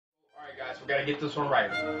We got to get this one right.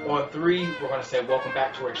 On three, we're going to say, welcome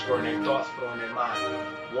back to Extraordinary Thoughts for On Their Mind.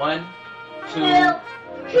 1, 2,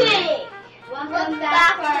 3. Welcome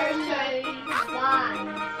back to Mind.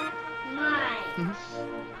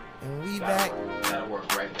 And we back. That'll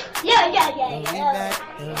work right there. Yeah. And we back.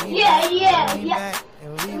 And we Yeah. back.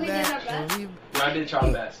 And we back. And we Y'all did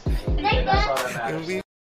y'all best. And that's all that matters.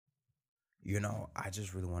 You know, I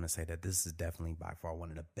just really want to say that this is definitely by far one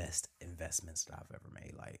of the best investments that I've ever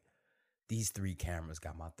made. Like, these 3 cameras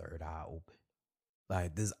got my third eye open.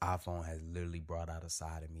 Like, this iPhone has literally brought out a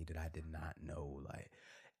side of me that I did not know. Like,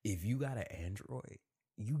 if you got an Android,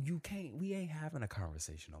 you can't, we ain't having a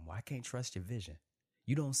conversation no more. I can't trust your vision.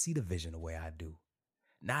 You don't see the vision the way I do.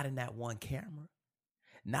 Not in that one camera.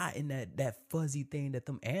 Not in that fuzzy thing that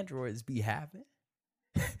them Androids be having.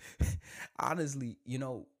 Honestly, you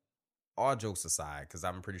know, all jokes aside, because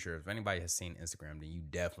I'm pretty sure if anybody has seen Instagram, then you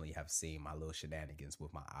definitely have seen my little shenanigans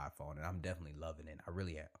with my iPhone, and I'm definitely loving it. I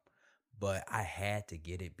really am. But I had to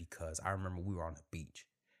get it because I remember we were on the beach,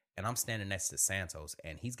 and I'm standing next to Santos,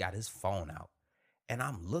 and he's got his phone out, and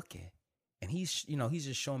I'm looking, and he's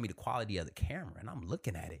just showing me the quality of the camera, and I'm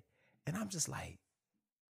looking at it, and I'm just like,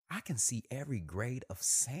 I can see every grain of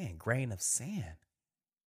sand.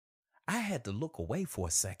 I had to look away for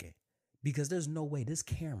a second because there's no way this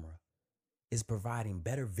camera is providing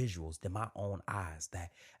better visuals than my own eyes.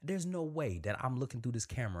 That there's no way that I'm looking through this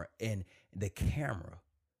camera and the camera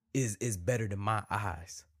is better than my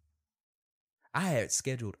eyes. I had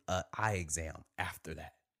scheduled an eye exam after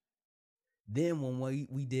that. Then when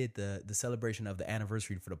we did the celebration of the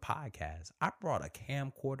anniversary for the podcast, I brought a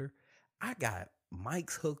camcorder. I got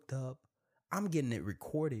mics hooked up. I'm getting it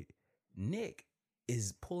recorded. Nick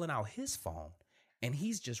is pulling out his phone and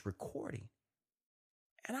he's just recording.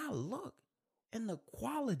 And I look and the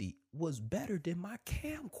quality was better than my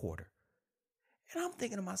camcorder. And I'm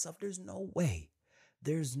thinking to myself, there's no way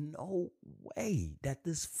that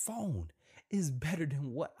this phone is better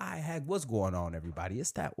than what I had. What's going on, everybody?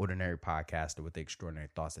 It's that ordinary podcaster with the extraordinary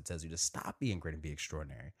thoughts that tells you to stop being great and be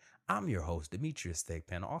extraordinary. I'm your host, Demetrius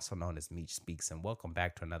Thigpen, also known as Meech Speaks, and welcome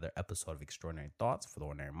back to another episode of Extraordinary Thoughts for the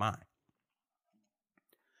Ordinary Mind.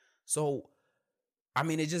 So, I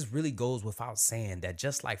mean, it just really goes without saying that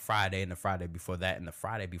just like Friday and the Friday before that and the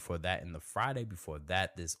Friday before that and the Friday before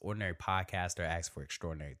that, this ordinary podcaster asked for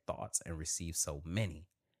extraordinary thoughts and received so many.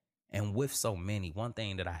 And with so many, one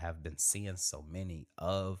thing that I have been seeing so many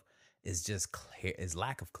of is just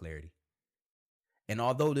lack of clarity. And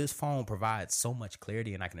although this phone provides so much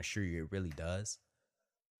clarity, and I can assure you it really does,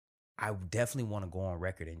 I definitely want to go on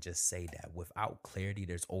record and just say that without clarity,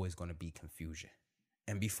 there's always going to be confusion.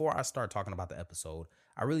 And before I start talking about the episode,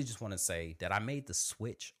 I really just want to say that I made the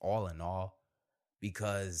switch all in all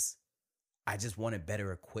because I just wanted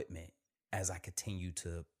better equipment as I continue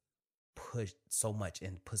to push so much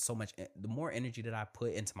and put so much. The more energy that I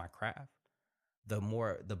put into my craft, the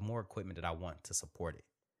more equipment that I want to support it.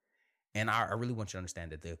 And I really want you to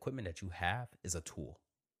understand that the equipment that you have is a tool.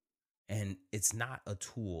 And it's not a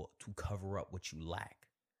tool to cover up what you lack.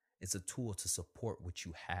 It's a tool to support what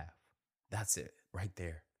you have. That's it right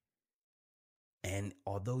there. And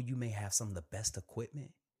although you may have some of the best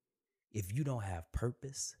equipment, if you don't have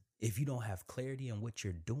purpose, if you don't have clarity in what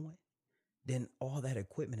you're doing, then all that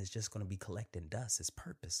equipment is just going to be collecting dust. It's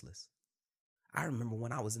purposeless. I remember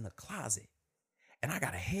when I was in the closet and I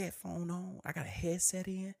got a headphone on, I got a headset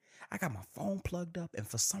in, I got my phone plugged up, and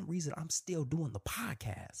for some reason I'm still doing the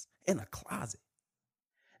podcast in a closet.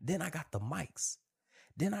 Then I got the mics.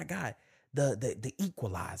 Then I got the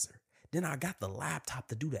equalizer. Then I got the laptop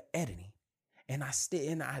to do the editing. And I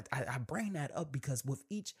bring that up because with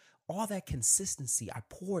all that consistency I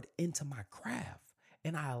poured into my craft,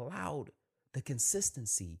 and I allowed the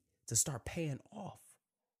consistency to start paying off.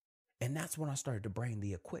 And that's when I started to bring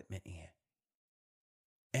the equipment in.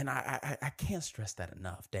 And I can't stress that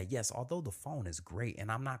enough, that yes, although the phone is great,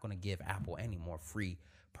 and I'm not going to give Apple any more free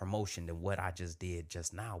promotion than what I just did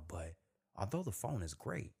just now, but although the phone is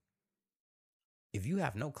great, if you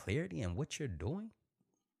have no clarity in what you're doing,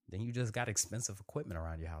 then you just got expensive equipment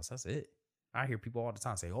around your house. That's it. I hear people all the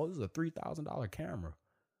time say, oh, this is a $3,000 camera.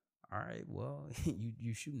 All right, well,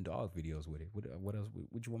 you shooting dog videos with it. What else?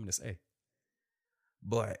 What you want me to say?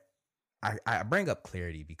 But I bring up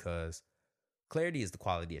clarity because clarity is the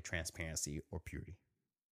quality of transparency or purity.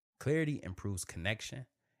 Clarity improves connection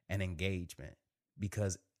and engagement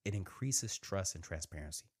because it increases trust and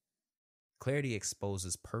transparency. Clarity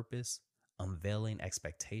exposes purpose, unveiling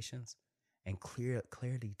expectations, and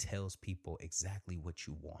clarity tells people exactly what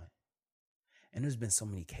you want. And there's been so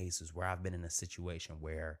many cases where I've been in a situation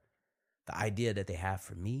where the idea that they have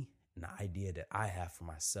for me and the idea that I have for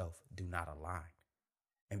myself do not align.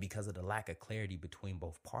 And because of the lack of clarity between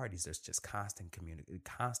both parties, there's just constant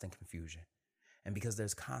confusion. And because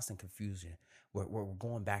there's constant confusion, we're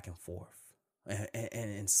going back and forth,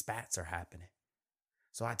 and spats are happening.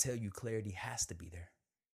 So I tell you, clarity has to be there.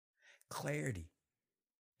 Clarity.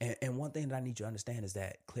 And one thing that I need you to understand is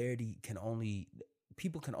that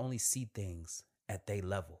people can only see things at their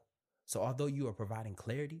level. So although you are providing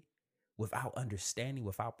clarity,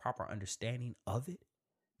 without proper understanding of it,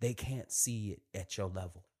 they can't see it at your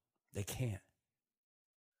level. They can't.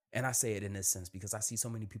 And I say it in this sense because I see so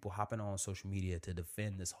many people hopping on social media to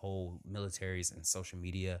defend this whole militaries and social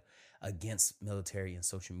media against military and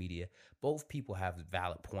social media. Both people have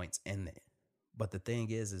valid points in it. But the thing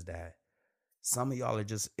is that some of y'all are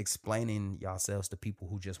just explaining yourselves to people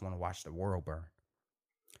who just want to watch the world burn.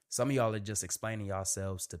 Some of y'all are just explaining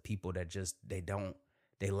yourselves to people that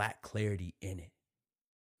they lack clarity in it.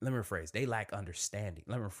 Let me rephrase. They lack understanding.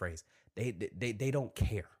 Let me rephrase. They don't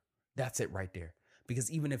care. That's it right there.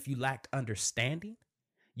 Because even if you lacked understanding,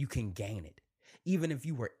 you can gain it. Even if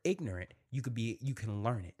you were ignorant, you can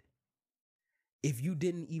learn it. If you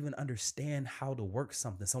didn't even understand how to work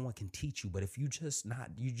something, someone can teach you. But if you just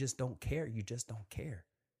don't care, you just don't care.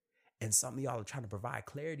 And some of y'all are trying to provide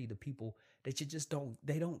clarity to people that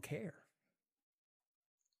they don't care.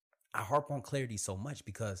 I harp on clarity so much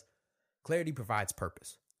because clarity provides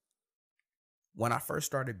purpose. When I first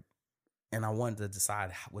started and I wanted to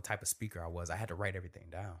decide what type of speaker I was, I had to write everything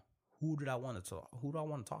down. Who do I want to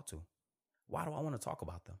talk to? Why do I want to talk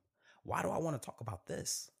about them? Why do I want to talk about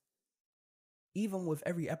this? Even with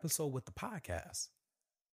every episode with the podcast,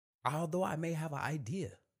 although I may have an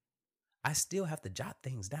idea, I still have to jot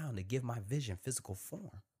things down to give my vision physical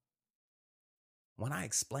form. When I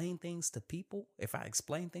explain things to people, if I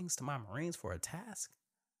explain things to my Marines for a task,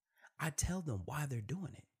 I tell them why they're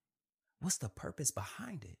doing it. What's the purpose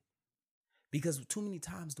behind it? Because too many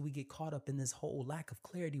times do we get caught up in this whole lack of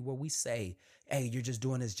clarity where we say, hey, you're just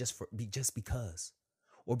doing this just because,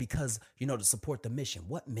 or because, to support the mission.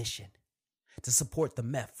 What mission? To support the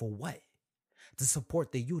MEF for what? To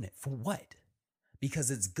support the unit for what?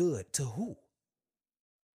 Because it's good to who?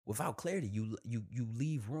 Without clarity, you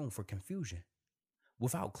leave room for confusion.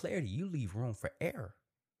 Without clarity, you leave room for error.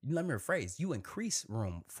 Let me rephrase. You increase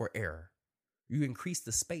room for error. You increase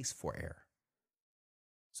the space for error.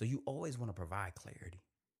 So you always want to provide clarity.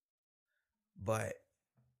 But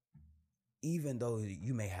even though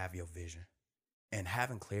you may have your vision, and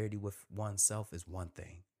having clarity with oneself is one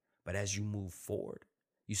thing, but as you move forward,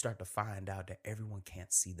 you start to find out that everyone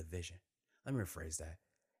can't see the vision. Let me rephrase that.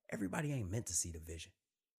 Everybody ain't meant to see the vision.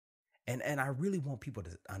 And I really want people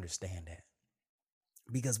to understand that.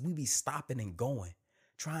 Because we be stopping and going,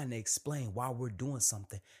 trying to explain why we're doing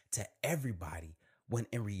something to everybody, when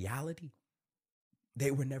in reality,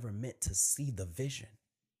 they were never meant to see the vision.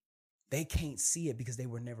 They can't see it because they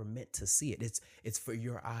were never meant to see it. It's for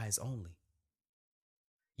your eyes only.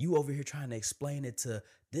 You over here trying to explain it to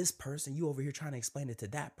this person. You over here trying to explain it to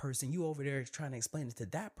that person. You over there trying to explain it to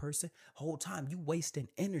that person. Whole time you wasting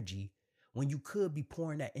energy when you could be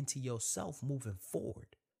pouring that into yourself moving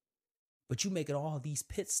forward. But you making all these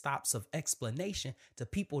pit stops of explanation to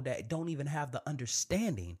people that don't even have the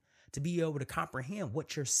understanding to be able to comprehend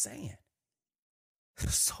what you're saying.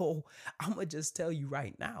 So I'm going to just tell you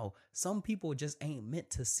right now, some people just ain't meant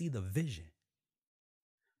to see the vision.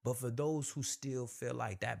 But for those who still feel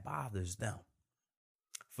like that bothers them,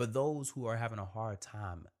 for those who are having a hard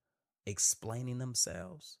time explaining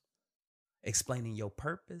themselves, explaining your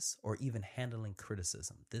purpose, or even handling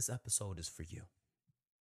criticism, this episode is for you.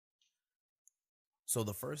 So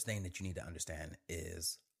the first thing that you need to understand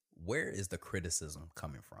is, where is the criticism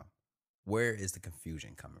coming from? Where is the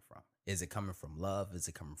confusion coming from? Is it coming from love? Is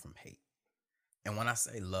it coming from hate? And when I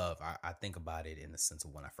say love, I think about it in the sense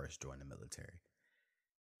of when I first joined the military.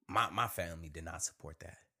 My family did not support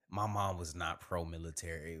that. My mom was not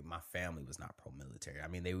pro-military. My family was not pro-military. I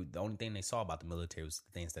mean, the only thing they saw about the military was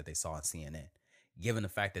the things that they saw on CNN. Given the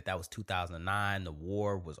fact that was 2009, the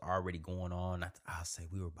war was already going on. I'll say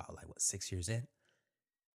we were about 6 years in.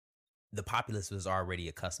 The populace was already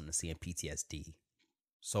accustomed to seeing PTSD.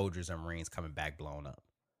 Soldiers and Marines coming back blown up.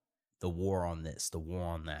 The war on this, the war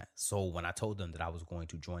on that. So when I told them that I was going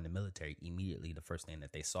to join the military, immediately the first thing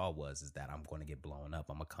that they saw is that I'm going to get blown up.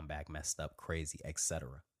 I'm going to come back messed up, crazy,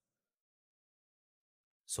 etc.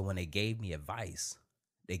 So when they gave me advice,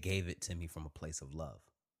 they gave it to me from a place of love.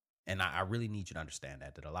 And I really need you to understand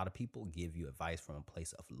that a lot of people give you advice from a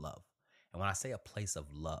place of love. And when I say a place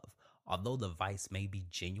of love, although the advice may be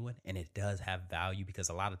genuine and it does have value, because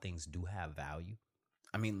a lot of things do have value.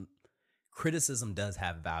 I mean, criticism does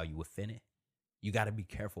have value within it. You got to be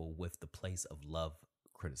careful with the place of love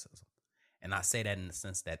criticism. And I say that in the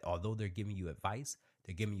sense that although they're giving you advice,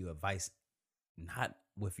 they're giving you advice not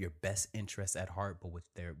with your best interest at heart, but with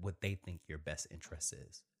what they think your best interest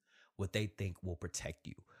is, what they think will protect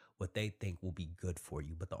you, what they think will be good for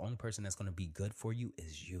you. But the only person that's going to be good for you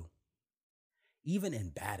is you. Even in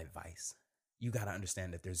bad advice, you got to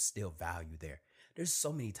understand that there's still value there. There's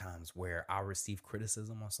so many times where I'll receive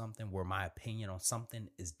criticism on something, where my opinion on something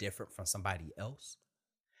is different from somebody else.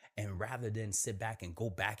 And rather than sit back and go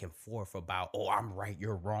back and forth about, oh, I'm right,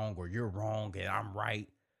 you're wrong, or you're wrong and I'm right,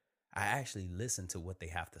 I actually listen to what they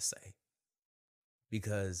have to say.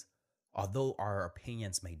 Because although our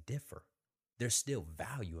opinions may differ, there's still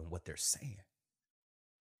value in what they're saying.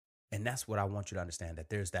 And that's what I want you to understand, that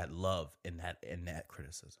there's that love in that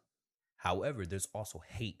criticism. However, there's also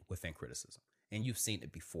hate within criticism. And you've seen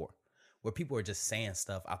it before, where people are just saying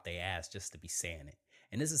stuff out their ass just to be saying it.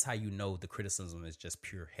 And this is how you know the criticism is just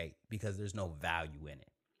pure hate, because there's no value in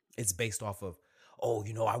it. It's based off of, oh,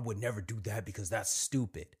 I would never do that because that's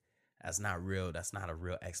stupid. That's not real. That's not a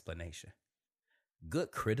real explanation.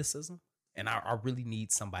 Good criticism, and I really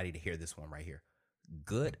need somebody to hear this one right here.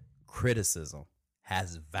 Good criticism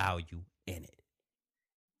has value in it.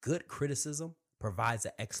 Good criticism provides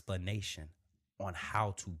an explanation on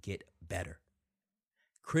how to get better.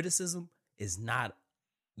 Criticism is not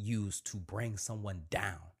used to bring someone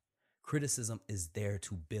down. Criticism is there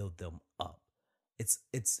to build them up.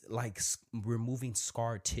 It's like removing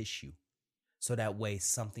scar tissue so that way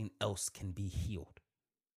something else can be healed.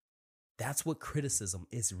 That's what criticism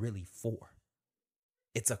is really for.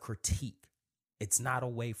 It's a critique. It's not a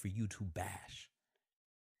way for you to bash.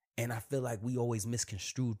 And I feel like we always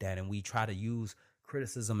misconstrued that, and we try to use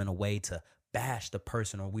criticism in a way to bash the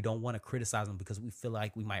person, or we don't want to criticize them because we feel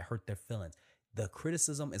like we might hurt their feelings. The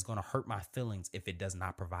criticism is going to hurt my feelings if it does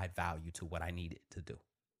not provide value to what I need it to do.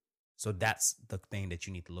 So that's the thing that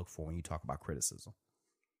you need to look for when you talk about criticism.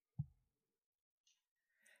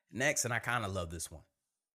 Next, and I kind of love this one.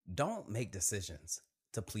 Don't make decisions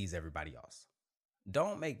to please everybody else.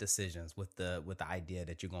 Don't make decisions with the idea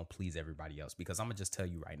that you're going to please everybody else, because I'm going to just tell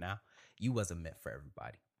you right now, you wasn't meant for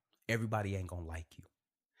everybody. Everybody ain't going to like you.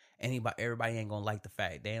 Everybody ain't going to like the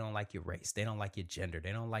fact they don't like your race. They don't like your gender.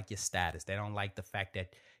 They don't like your status. They don't like the fact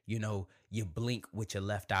that, you blink with your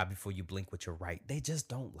left eye before you blink with your right. They just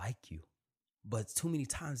don't like you. But too many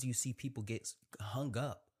times you see people get hung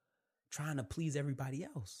up trying to please everybody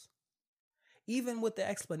else. Even with the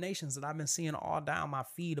explanations that I've been seeing all down my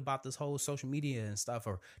feed about this whole social media and stuff,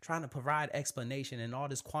 or trying to provide explanation and all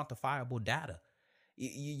this quantifiable data.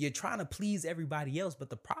 You're trying to please everybody else. But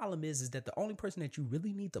the problem is that the only person that you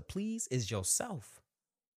really need to please is yourself.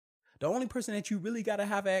 The only person that you really got to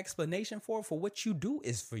have an explanation for what you do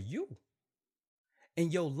is for you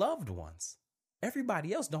and your loved ones.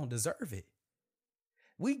 Everybody else don't deserve it.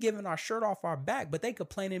 We giving our shirt off our back, but they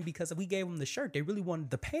complaining because we gave them the shirt. They really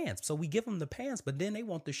wanted the pants. So we give them the pants, but then they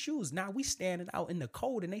want the shoes. Now we standing out in the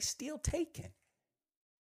cold and they still taking.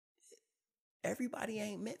 Everybody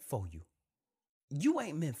ain't meant for you. You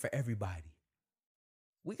ain't meant for everybody.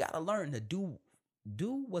 We got to learn to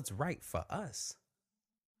do what's right for us.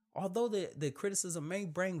 Although the criticism may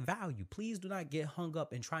bring value, please do not get hung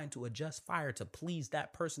up in trying to adjust fire to please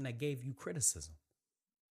that person that gave you criticism.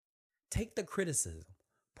 Take the criticism.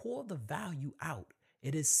 Pull the value out.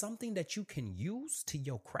 It is something that you can use to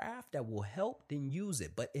your craft that will help, then use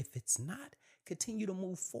it. But if it's not, continue to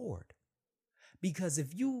move forward. Because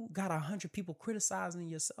if you got 100 people criticizing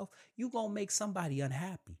yourself, you're going to make somebody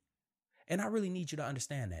unhappy. And I really need you to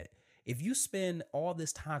understand that. If you spend all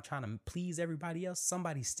this time trying to please everybody else,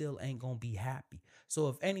 somebody still ain't going to be happy. So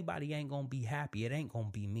if anybody ain't going to be happy, it ain't going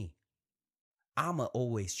to be me. I'ma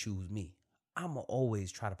always choose me. I'ma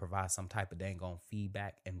always try to provide some type of dang on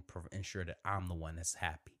feedback and ensure that I'm the one that's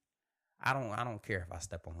happy. I don't care if I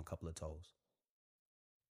step on a couple of toes.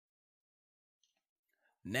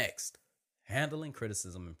 Next, handling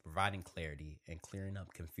criticism and providing clarity and clearing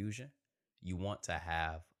up confusion. You want to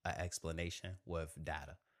have an explanation with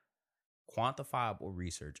data. Quantifiable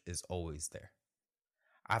research is always there.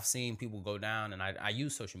 I've seen people go down, and I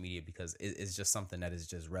use social media because it's just something that is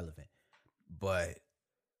just relevant. But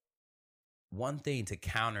one thing to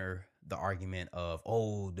counter the argument of,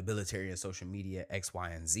 debilitary in social media, X, Y,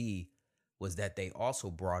 and Z, was that they also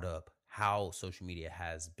brought up how social media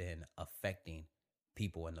has been affecting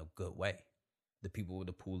people in a good way. The people with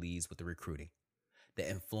the police, with the recruiting, the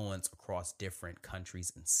influence across different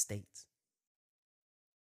countries and states.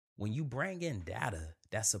 When you bring in data,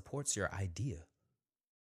 that supports your idea.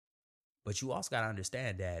 But you also got to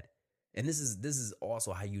understand that And this is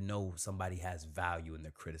also how you know somebody has value in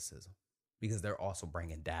their criticism, because they're also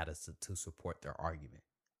bringing data to support their argument.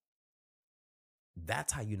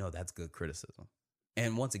 That's how you know that's good criticism.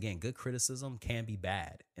 And once again, good criticism can be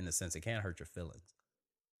bad in the sense it can hurt your feelings.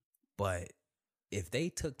 But if they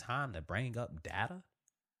took time to bring up data,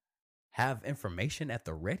 have information at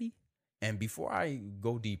the ready, and before I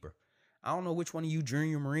go deeper, I don't know which one of you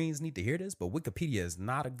junior Marines need to hear this, but Wikipedia is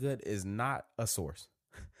not a source.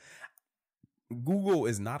 Google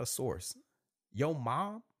is not a source. Your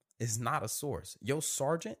mom is not a source. Your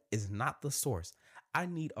sergeant is not the source. I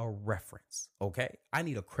need a reference, okay? I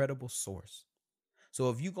need a credible source. So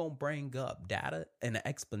if you're going to bring up data and an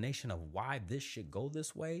explanation of why this should go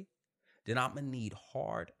this way, then I'm going to need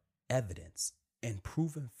hard evidence and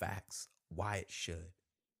proven facts why it should.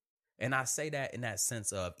 And I say that in that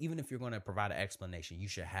sense of, even if you're going to provide an explanation, you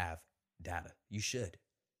should have data. You should.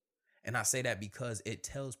 And I say that because it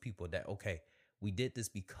tells people that, okay, we did this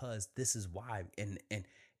because this is why, and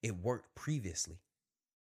it worked previously.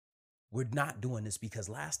 We're not doing this because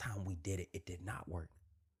last time we did it, it did not work.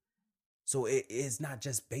 So it is not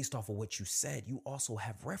just based off of what you said. You also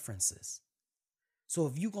have references. So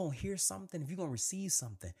if you're going to hear something, if you're going to receive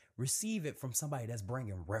something, receive it from somebody that's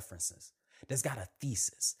bringing references, that's got a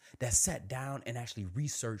thesis, that sat down and actually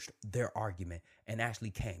researched their argument and actually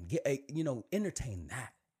came. Entertain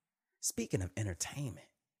that. Speaking of entertainment,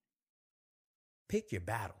 pick your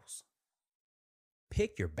battles.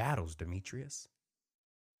 Pick your battles, Demetrius.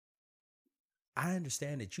 I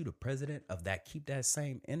understand that you the president of that, keep that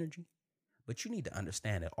same energy, but you need to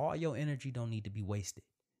understand that all your energy don't need to be wasted.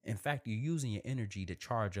 In fact, you're using your energy to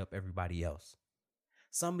charge up everybody else.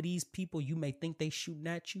 Some of these people, you may think they shooting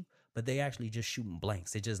at you, but they actually just shooting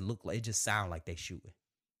blanks. It just sound like they shooting.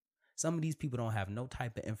 Some of these people don't have no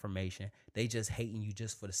type of information. They just hating you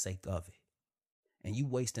just for the sake of it. And you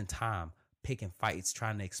wasting time picking fights,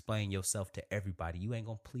 trying to explain yourself to everybody. You ain't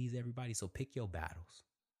gonna please everybody, so pick your battles.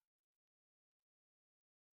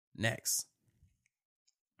 Next,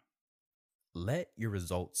 let your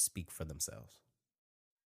results speak for themselves.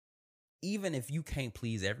 Even if you can't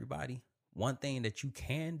please everybody, one thing that you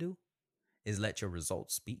can do is let your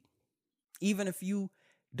results speak. Even if you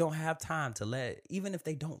don't have time even if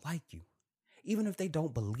they don't like you, even if they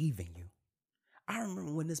don't believe in you. I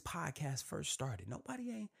remember when this podcast first started,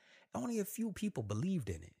 only a few people believed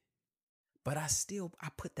in it. But I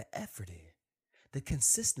put the effort in. The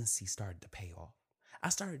consistency started to pay off. I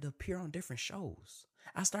started to appear on different shows.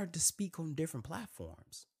 I started to speak on different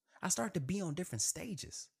platforms. I started to be on different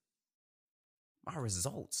stages. My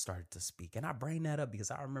results started to speak. And I bring that up because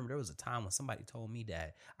I remember there was a time when somebody told me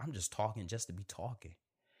that I'm just talking just to be talking.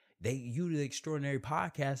 You the extraordinary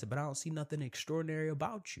podcaster, but I don't see nothing extraordinary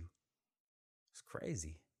about you. It's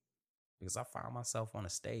crazy because I found myself on a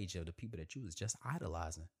stage of the people that you was just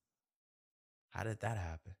idolizing. How did that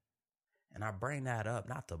happen? And I bring that up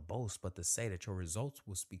not to boast, but to say that your results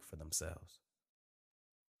will speak for themselves.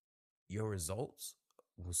 Your results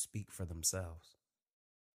will speak for themselves.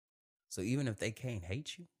 So even if they can't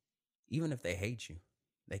hate you, even if they hate you,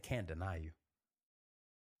 they can't deny you.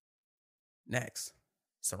 Next,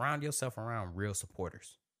 surround yourself around real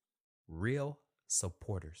supporters. Real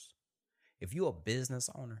supporters. If you're a business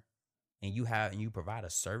owner and you provide a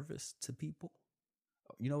service to people,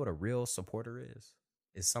 you know what a real supporter is?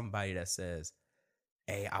 It's somebody that says,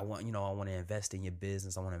 hey, I want to invest in your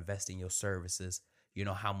business. I want to invest in your services. You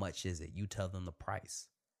know, how much is it? You tell them the price.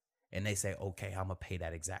 And they say, okay, I'm going to pay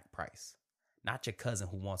that exact price. Not your cousin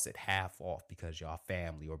who wants it half off because y'all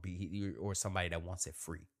family or somebody that wants it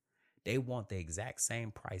free. They want the exact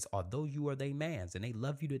same price. Although you are their mans and they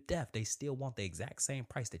love you to death, they still want the exact same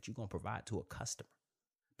price that you're going to provide to a customer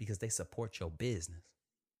because they support your business.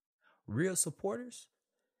 Real supporters,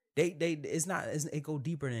 it go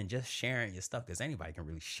deeper than just sharing your stuff because anybody can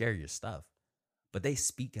really share your stuff. But they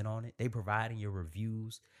speaking on it. They providing your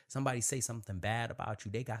reviews. Somebody say something bad about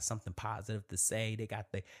you. They got something positive to say.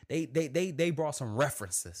 They brought some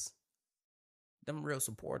references. Them real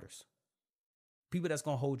supporters. People that's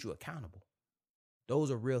going to hold you accountable.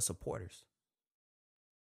 Those are real supporters.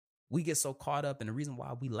 We get so caught up, and the reason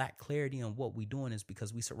why we lack clarity in what we're doing is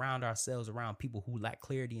because we surround ourselves around people who lack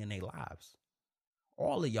clarity in their lives.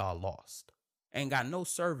 All of y'all lost. Ain't got no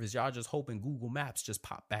service. Y'all just hoping Google Maps just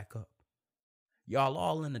pop back up. Y'all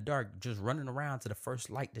all in the dark, just running around to the first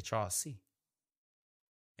light that y'all see.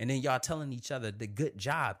 And then y'all telling each other the good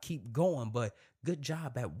job, keep going, but good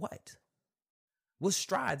job at what? What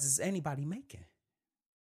strides is anybody making?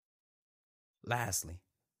 Lastly,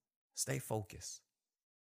 stay focused.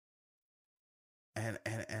 And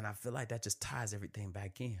I feel like that just ties everything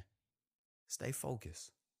back in. Stay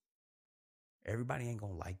focused. Everybody ain't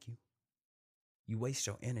gonna like you. You waste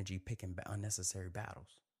your energy picking unnecessary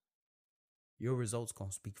battles. Your results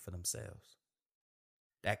gonna speak for themselves.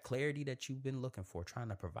 That clarity that you've been looking for, trying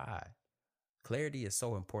to provide. Clarity is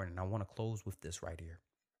so important. I want to close with this right here.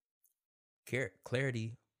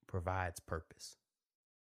 Clarity provides purpose.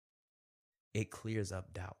 It clears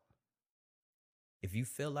up doubt. If you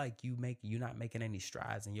feel like you're not making any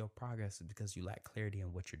strides in your progress, it's because you lack clarity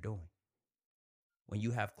in what you're doing. When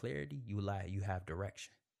you have clarity, you have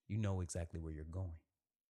direction. You know exactly where you're going.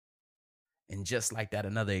 And just like that,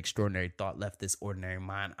 another extraordinary thought left this ordinary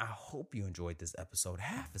mind. I hope you enjoyed this episode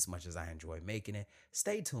half as much as I enjoy making it.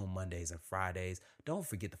 Stay tuned Mondays and Fridays. Don't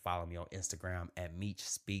forget to follow me on Instagram at Meech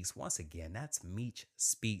Speaks. Once again, that's Meech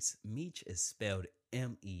Speaks. Meech is spelled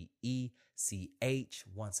Meech.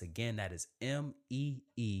 Once again, that is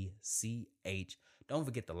Meech. Don't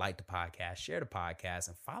forget to like the podcast, share the podcast,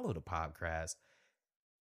 and follow the podcast.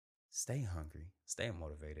 Stay hungry. Stay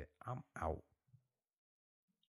motivated. I'm out.